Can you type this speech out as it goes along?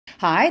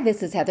Hi,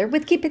 this is Heather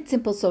with Keep It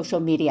Simple Social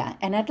Media,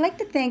 and I'd like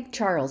to thank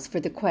Charles for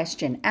the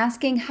question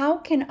asking how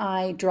can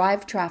I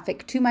drive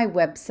traffic to my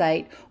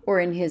website, or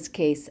in his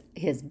case,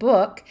 his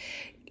book,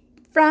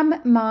 from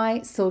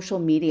my social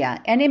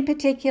media. And in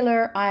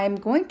particular, I'm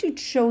going to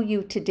show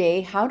you today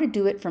how to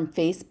do it from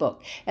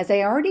Facebook, as I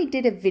already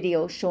did a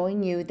video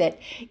showing you that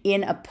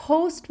in a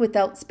post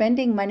without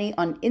spending money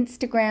on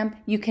Instagram,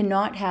 you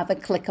cannot have a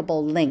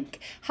clickable link.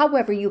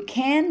 However, you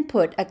can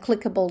put a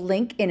clickable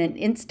link in an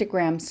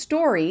Instagram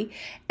story,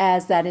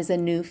 as that is a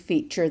new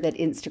feature that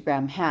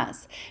Instagram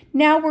has.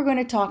 Now we're going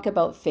to talk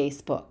about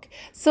Facebook.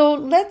 So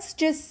let's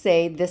just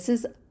say this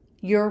is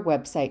your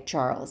website,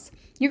 Charles.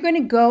 You're going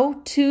to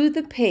go to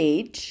the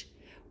page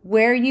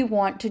where you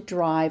want to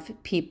drive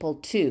people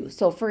to.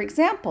 So for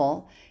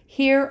example,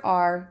 here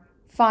are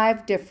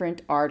 5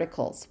 different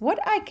articles. What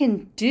I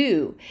can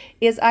do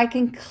is I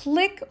can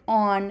click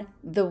on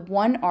the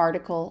one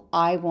article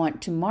I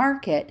want to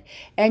market,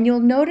 and you'll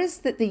notice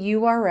that the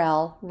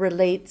URL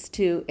relates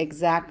to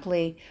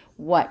exactly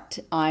what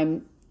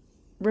I'm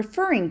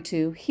referring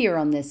to here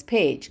on this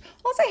page.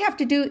 All I have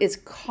to do is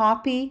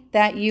copy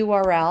that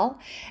URL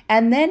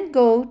and then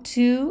go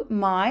to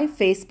my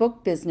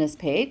Facebook business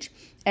page.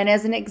 And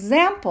as an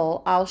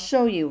example, I'll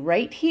show you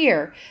right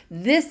here.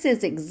 This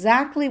is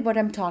exactly what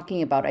I'm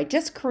talking about. I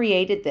just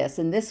created this,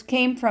 and this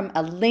came from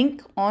a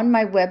link on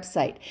my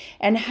website.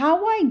 And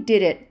how I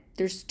did it,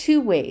 there's 2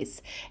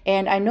 ways.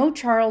 And I know,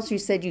 Charles, you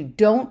said you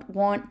don't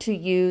want to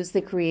use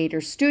the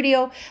Creator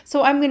Studio,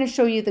 so I'm going to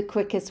show you the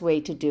quickest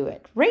way to do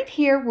it. Right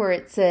here where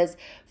it says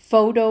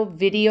photo,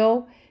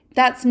 video,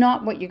 that's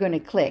not what you're going to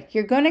click.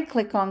 You're going to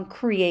click on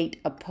Create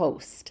a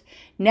Post.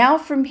 Now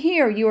from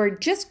here, you are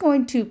just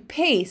going to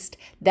paste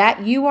that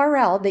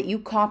URL that you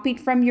copied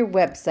from your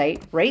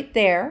website right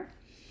there.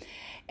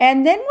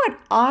 And then what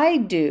I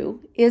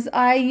do is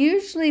I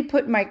usually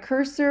put my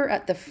cursor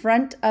at the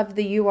front of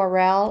the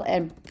URL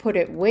and put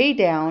it way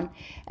down,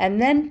 and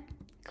then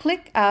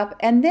click up,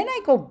 and then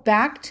I go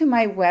back to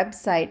my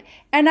website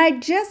and I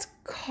just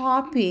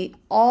copy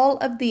all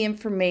of the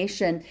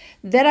information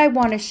that I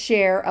want to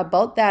share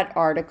about that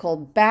article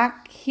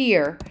back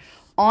here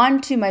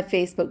onto my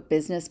Facebook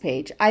business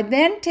page. I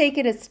then take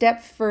it a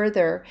step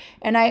further,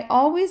 and I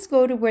always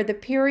go to where the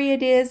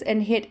period is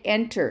and hit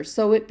enter,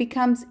 so it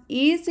becomes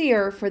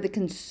easier for the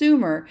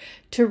consumer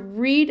to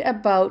read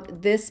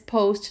about this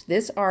post,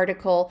 this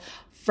article,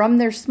 from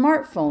their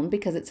smartphone,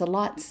 because it's a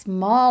lot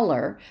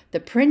smaller. The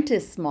print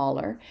is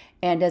smaller,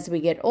 and as we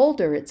get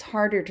older, it's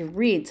harder to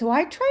read. So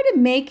I try to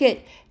make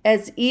it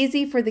as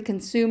easy for the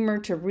consumer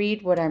to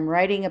read what I'm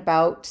writing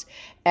about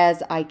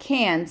as I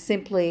can,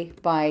 simply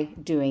by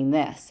doing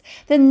this.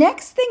 The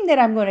next thing that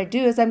I'm going to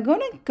do is I'm going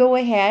to go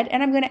ahead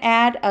and I'm going to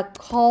add a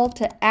call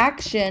to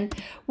action,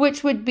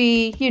 which would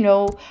be,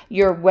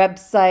 your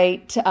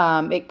website.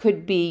 It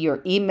could be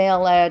your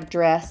email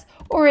address,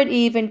 or it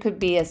even could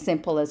be as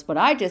simple as what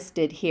I just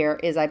did here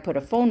is I put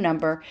a phone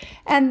number,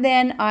 and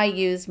then I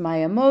use my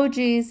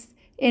emojis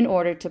in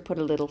order to put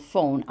a little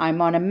phone.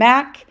 I'm on a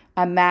Mac.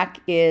 A Mac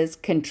is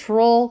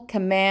Control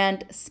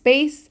Command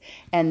Space,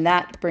 and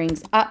that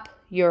brings up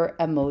your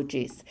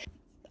emojis.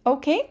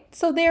 Okay,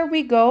 so there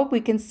we go. We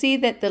can see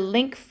that the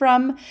link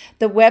from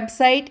the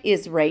website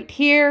is right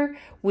here.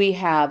 We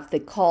have the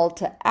call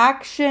to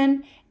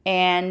action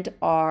and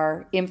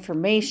our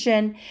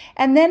information.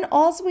 And then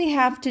all we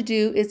have to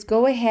do is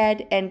go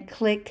ahead and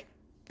click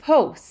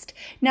post.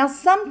 Now,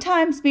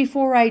 sometimes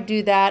before I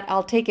do that,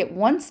 I'll take it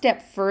one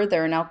step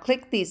further and I'll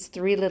click these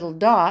 3 little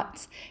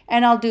dots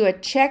and I'll do a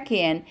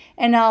check-in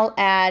and I'll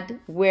add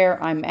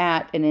where I'm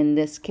at. And in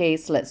this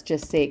case, let's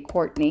just say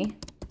Courtney.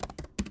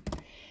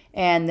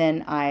 And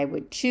then I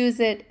would choose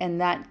it,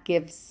 and that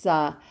gives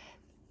the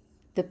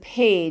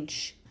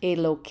page a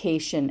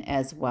location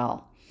as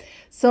well.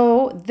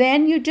 So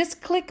then you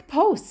just click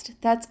post.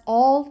 That's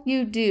all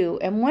you do.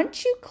 And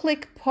once you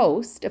click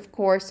post, of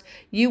course,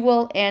 you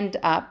will end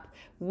up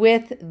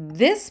with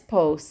this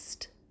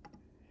post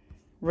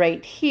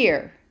right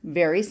here,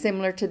 very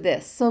similar to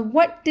this. So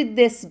what did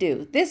this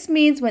do? This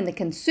means when the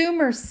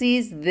consumer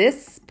sees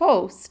this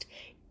post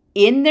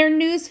in their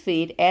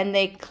newsfeed and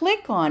they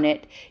click on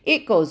it,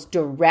 it goes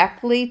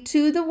directly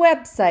to the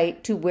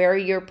website to where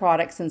your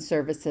products and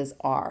services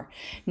are.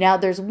 Now,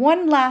 there's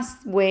one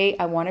last way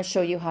I want to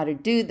show you how to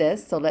do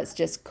this. So let's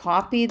just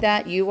copy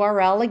that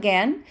URL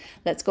again.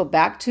 Let's go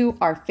back to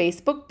our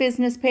Facebook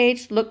business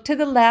page, look to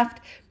the left,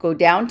 go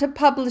down to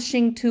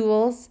Publishing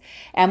Tools,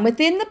 and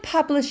within the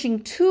Publishing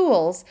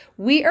Tools,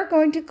 we are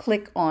going to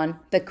click on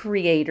the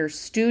Creator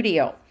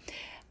Studio.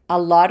 A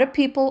lot of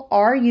people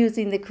are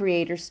using the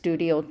Creator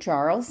Studio,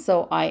 Charles,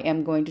 so I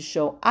am going to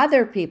show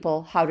other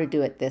people how to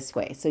do it this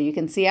way. So you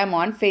can see I'm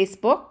on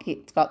Facebook.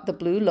 It's got the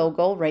blue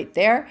logo right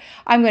there.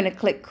 I'm going to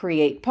click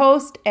Create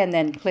Post and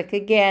then click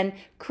again,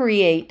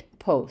 Create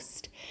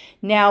Post.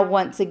 Now,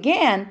 once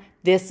again,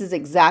 this is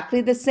exactly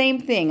the same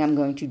thing. I'm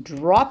going to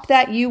drop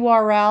that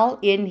URL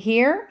in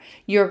here.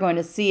 You're going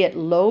to see it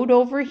load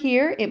over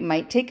here. It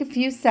might take a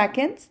few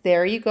seconds.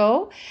 There you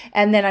go.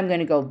 And then I'm going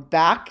to go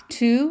back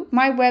to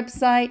my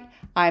website.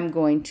 I'm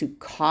going to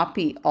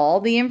copy all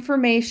the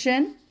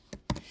information.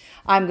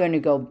 I'm going to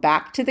go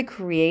back to the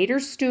Creator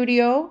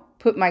Studio,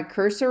 put my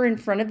cursor in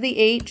front of the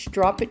H,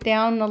 drop it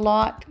down a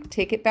lot,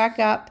 take it back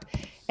up,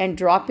 and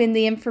drop in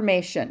the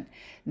information.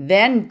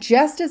 Then,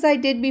 just as I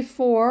did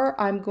before,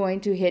 I'm going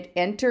to hit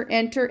enter,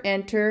 enter,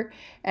 enter,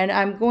 and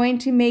I'm going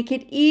to make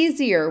it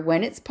easier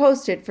when it's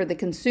posted for the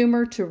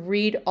consumer to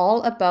read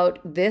all about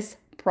this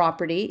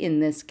property in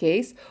this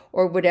case,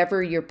 or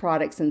whatever your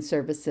products and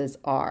services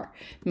are.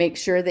 Make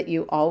sure that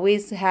you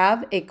always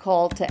have a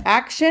call to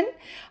action.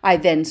 I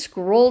then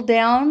scroll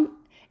down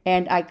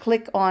and I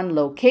click on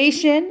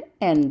location,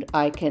 and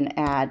I can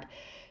add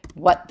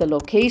what the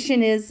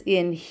location is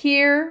in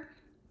here.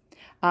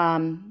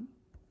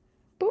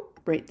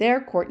 Right there,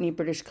 Courtney,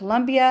 British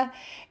Columbia.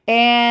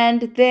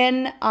 And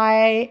then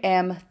I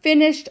am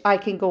finished. I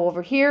can go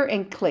over here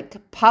and click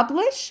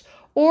publish,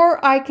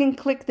 or I can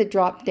click the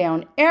drop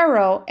down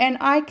arrow and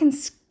I can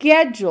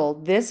schedule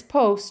this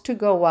post to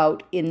go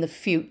out in the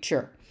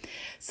future.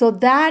 So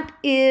that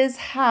is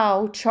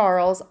how,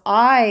 Charles,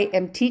 I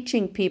am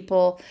teaching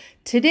people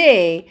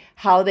today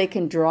how they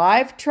can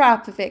drive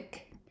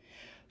traffic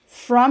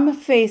from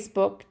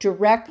Facebook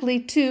directly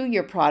to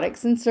your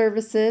products and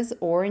services,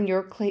 or in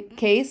your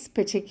case,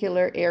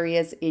 particular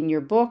areas in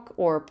your book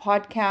or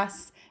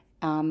podcasts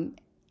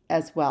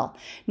as well.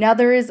 Now,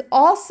 there is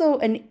also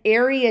an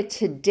area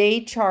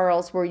today,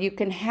 Charles, where you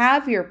can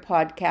have your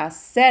podcast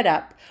set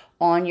up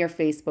on your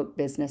Facebook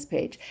business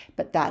page,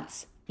 but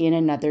that's in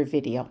another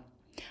video.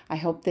 I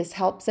hope this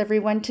helps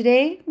everyone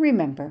today.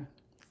 Remember,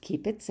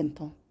 keep it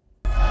simple.